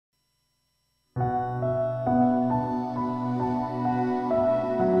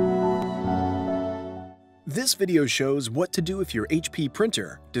This video shows what to do if your HP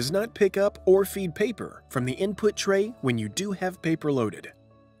printer does not pick up or feed paper from the input tray when you do have paper loaded.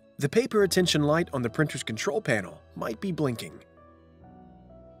 The paper attention light on the printer's control panel might be blinking.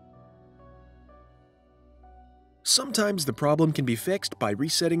 Sometimes the problem can be fixed by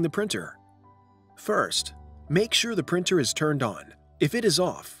resetting the printer. First, make sure the printer is turned on. If it is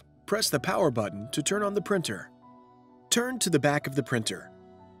off, press the power button to turn on the printer. Turn to the back of the printer.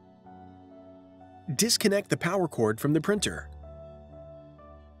 Disconnect the power cord from the printer.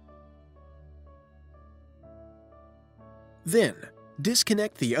 Then,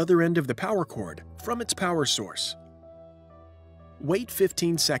 disconnect the other end of the power cord from its power source. Wait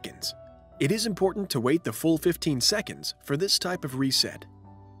 15 seconds. It is important to wait the full 15 seconds for this type of reset.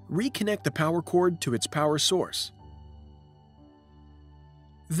 Reconnect the power cord to its power source.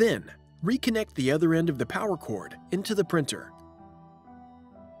 Then, reconnect the other end of the power cord into the printer.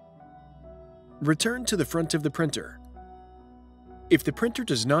 Return to the front of the printer. If the printer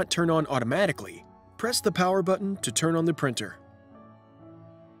does not turn on automatically, press the power button to turn on the printer.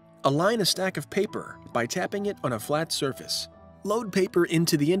 Align a stack of paper by tapping it on a flat surface. Load paper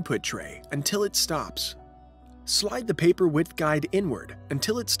into the input tray until it stops. Slide the paper width guide inward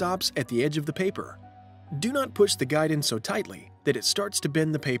until it stops at the edge of the paper. Do not push the guide in so tightly that it starts to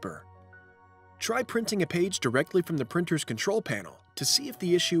bend the paper. Try printing a page directly from the printer's control panel to see if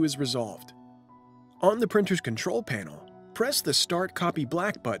the issue is resolved. On the printer's control panel, press the Start Copy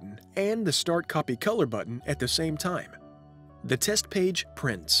Black button and the Start Copy Color button at the same time. The test page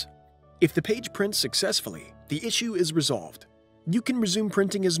prints. If the page prints successfully, the issue is resolved. You can resume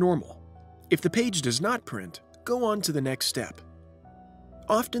printing as normal. If the page does not print, go on to the next step.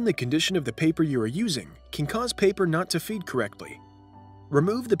 Often the condition of the paper you are using can cause paper not to feed correctly.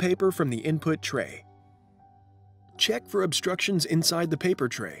 Remove the paper from the input tray. Check for obstructions inside the paper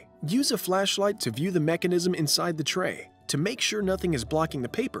tray. Use a flashlight to view the mechanism inside the tray to make sure nothing is blocking the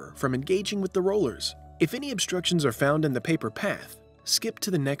paper from engaging with the rollers. If any obstructions are found in the paper path, skip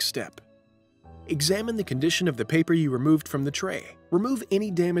to the next step. Examine the condition of the paper you removed from the tray. Remove any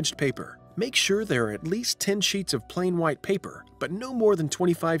damaged paper. Make sure there are at least 10 sheets of plain white paper, but no more than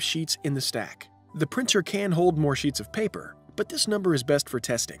 25 sheets in the stack. The printer can hold more sheets of paper, but this number is best for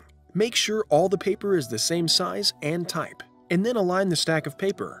testing. Make sure all the paper is the same size and type, and then align the stack of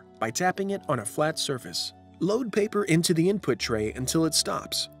paper by tapping it on a flat surface. Load paper into the input tray until it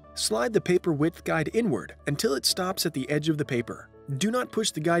stops. Slide the paper width guide inward until it stops at the edge of the paper. Do not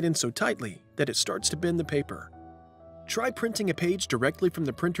push the guide in so tightly that it starts to bend the paper. Try printing a page directly from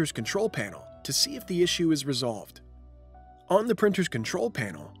the printer's control panel to see if the issue is resolved. On the printer's control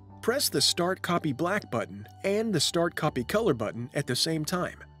panel, press the Start Copy Black button and the Start Copy Color button at the same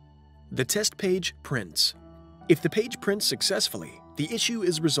time. The test page prints. If the page prints successfully, the issue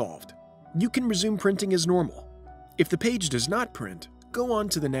is resolved. You can resume printing as normal. If the page does not print, go on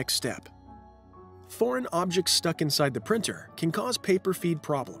to the next step. Foreign objects stuck inside the printer can cause paper feed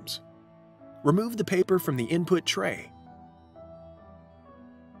problems. Remove the paper from the input tray.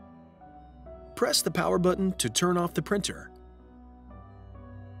 Press the power button to turn off the printer.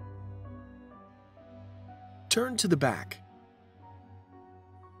 Turn to the back.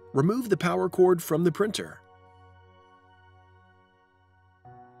 Remove the power cord from the printer.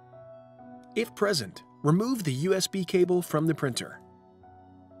 If present, remove the USB cable from the printer.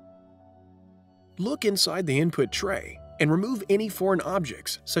 Look inside the input tray and remove any foreign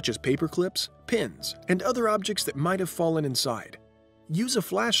objects such as paper clips, pins, and other objects that might have fallen inside. Use a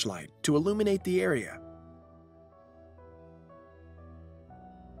flashlight to illuminate the area.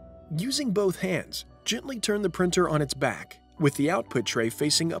 Using both hands, gently turn the printer on its back with the output tray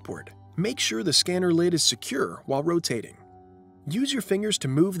facing upward. Make sure the scanner lid is secure while rotating. Use your fingers to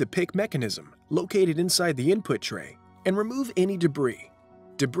move the pick mechanism located inside the input tray and remove any debris.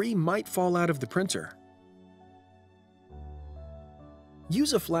 Debris might fall out of the printer.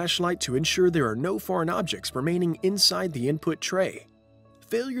 Use a flashlight to ensure there are no foreign objects remaining inside the input tray.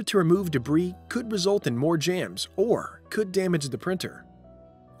 Failure to remove debris could result in more jams or could damage the printer.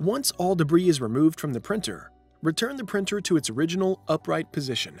 Once all debris is removed from the printer, return the printer to its original upright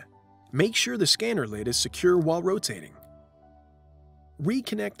position. Make sure the scanner lid is secure while rotating.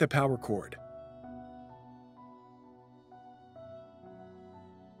 Reconnect the power cord.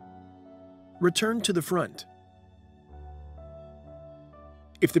 Return to the front.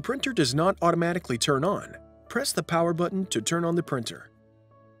 If the printer does not automatically turn on, press the power button to turn on the printer.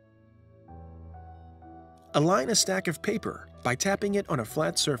 Align a stack of paper by tapping it on a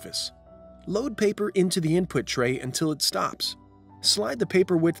flat surface. Load paper into the input tray until it stops. Slide the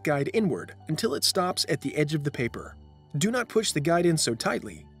paper width guide inward until it stops at the edge of the paper. Do not push the guide in so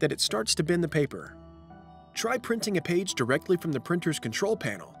tightly that it starts to bend the paper. Try printing a page directly from the printer's control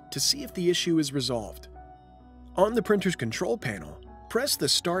panel to see if the issue is resolved. On the printer's control panel, press the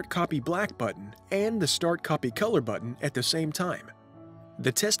Start Copy Black button and the Start Copy Color button at the same time.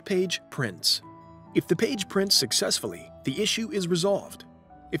 The test page prints. If the page prints successfully, the issue is resolved.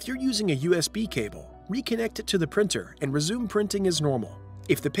 If you're using a USB cable, reconnect it to the printer and resume printing as normal.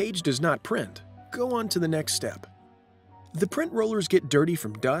 If the page does not print, go on to the next step. The print rollers get dirty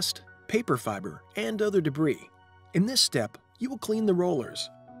from dust, paper fiber, and other debris. In this step, you will clean the rollers.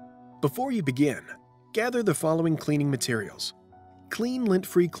 Before you begin, gather the following cleaning materials: clean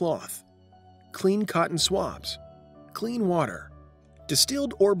lint-free cloth, clean cotton swabs, clean water.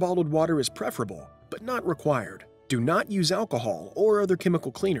 Distilled or bottled water is preferable, but not required. Do not use alcohol or other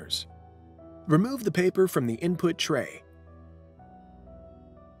chemical cleaners. Remove the paper from the input tray.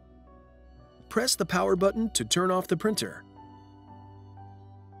 Press the power button to turn off the printer.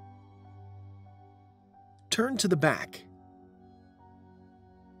 Turn to the back.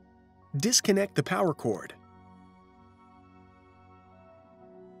 Disconnect the power cord.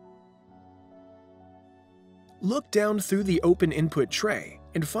 Look down through the open input tray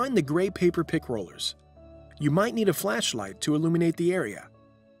and find the gray paper pick rollers. You might need a flashlight to illuminate the area.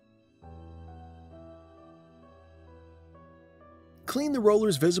 Clean the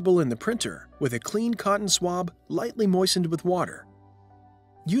rollers visible in the printer with a clean cotton swab lightly moistened with water.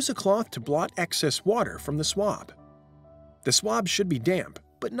 Use a cloth to blot excess water from the swab. The swab should be damp,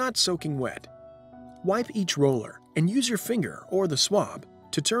 but not soaking wet. Wipe each roller and use your finger or the swab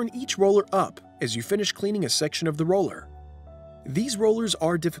to turn each roller up as you finish cleaning a section of the roller. These rollers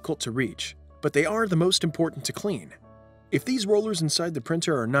are difficult to reach, but they are the most important to clean. If these rollers inside the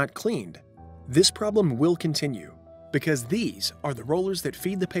printer are not cleaned, this problem will continue, because these are the rollers that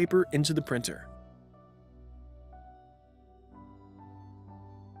feed the paper into the printer.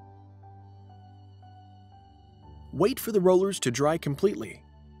 Wait for the rollers to dry completely.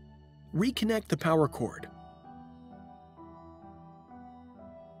 Reconnect the power cord.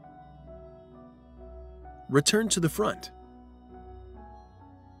 Return to the front.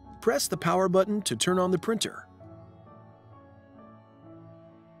 Press the power button to turn on the printer.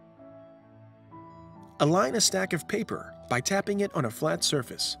 Align a stack of paper by tapping it on a flat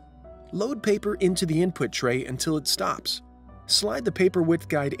surface. Load paper into the input tray until it stops. Slide the paper width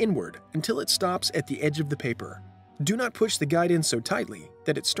guide inward until it stops at the edge of the paper. Do not push the guide in so tightly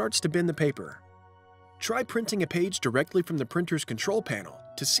that it starts to bend the paper. Try printing a page directly from the printer's control panel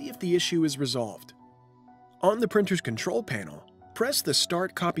to see if the issue is resolved. On the printer's control panel, press the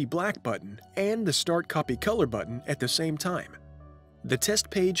Start Copy Black button and the Start Copy Color button at the same time. The test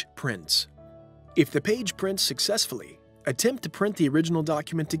page prints. If the page prints successfully, attempt to print the original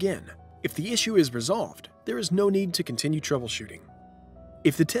document again. If the issue is resolved, there is no need to continue troubleshooting.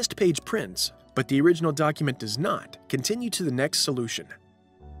 If the test page prints, but the original document does not, continue to the next solution.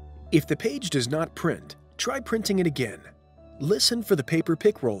 If the page does not print, try printing it again. Listen for the paper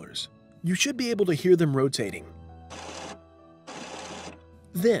pick rollers. You should be able to hear them rotating.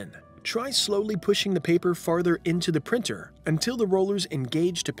 Then, try slowly pushing the paper farther into the printer until the rollers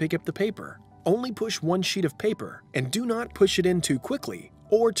engage to pick up the paper. Only push one sheet of paper and do not push it in too quickly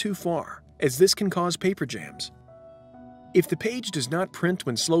or too far, as this can cause paper jams. If the page does not print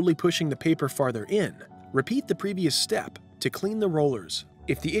when slowly pushing the paper farther in, repeat the previous step to clean the rollers.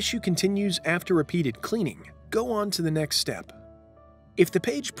 If the issue continues after repeated cleaning, go on to the next step. If the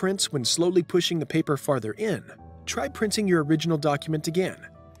page prints when slowly pushing the paper farther in, try printing your original document again.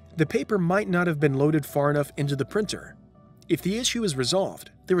 The paper might not have been loaded far enough into the printer. If the issue is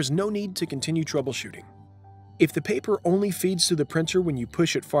resolved, there is no need to continue troubleshooting. If the paper only feeds through the printer when you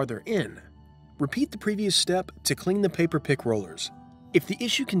push it farther in, repeat the previous step to clean the paper pick rollers. If the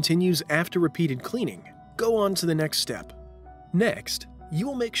issue continues after repeated cleaning, go on to the next step. Next, you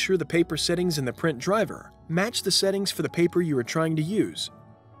will make sure the paper settings in the print driver match the settings for the paper you are trying to use.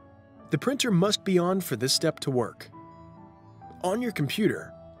 The printer must be on for this step to work. On your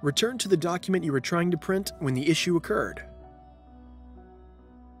computer, return to the document you were trying to print when the issue occurred.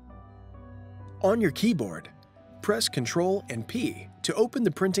 On your keyboard, press Ctrl and P to open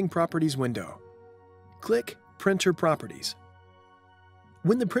the Printing Properties window. Click Printer Properties.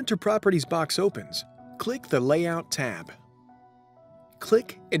 When the Printer Properties box opens, click the Layout tab.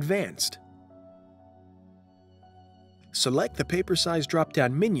 Click Advanced. Select the paper size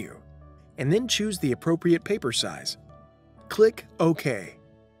drop-down menu and then choose the appropriate paper size. Click OK.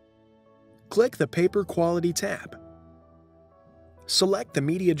 Click the Paper Quality tab. Select the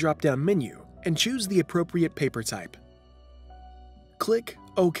Media drop-down menu and choose the appropriate paper type. Click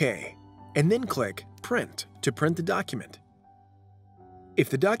OK, and then click Print to print the document. If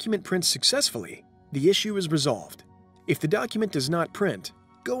the document prints successfully, The issue is resolved. If the document does not print,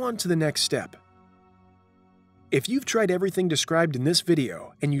 go on to the next step. If you've tried everything described in this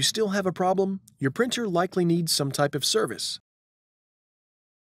video and you still have a problem, your printer likely needs some type of service.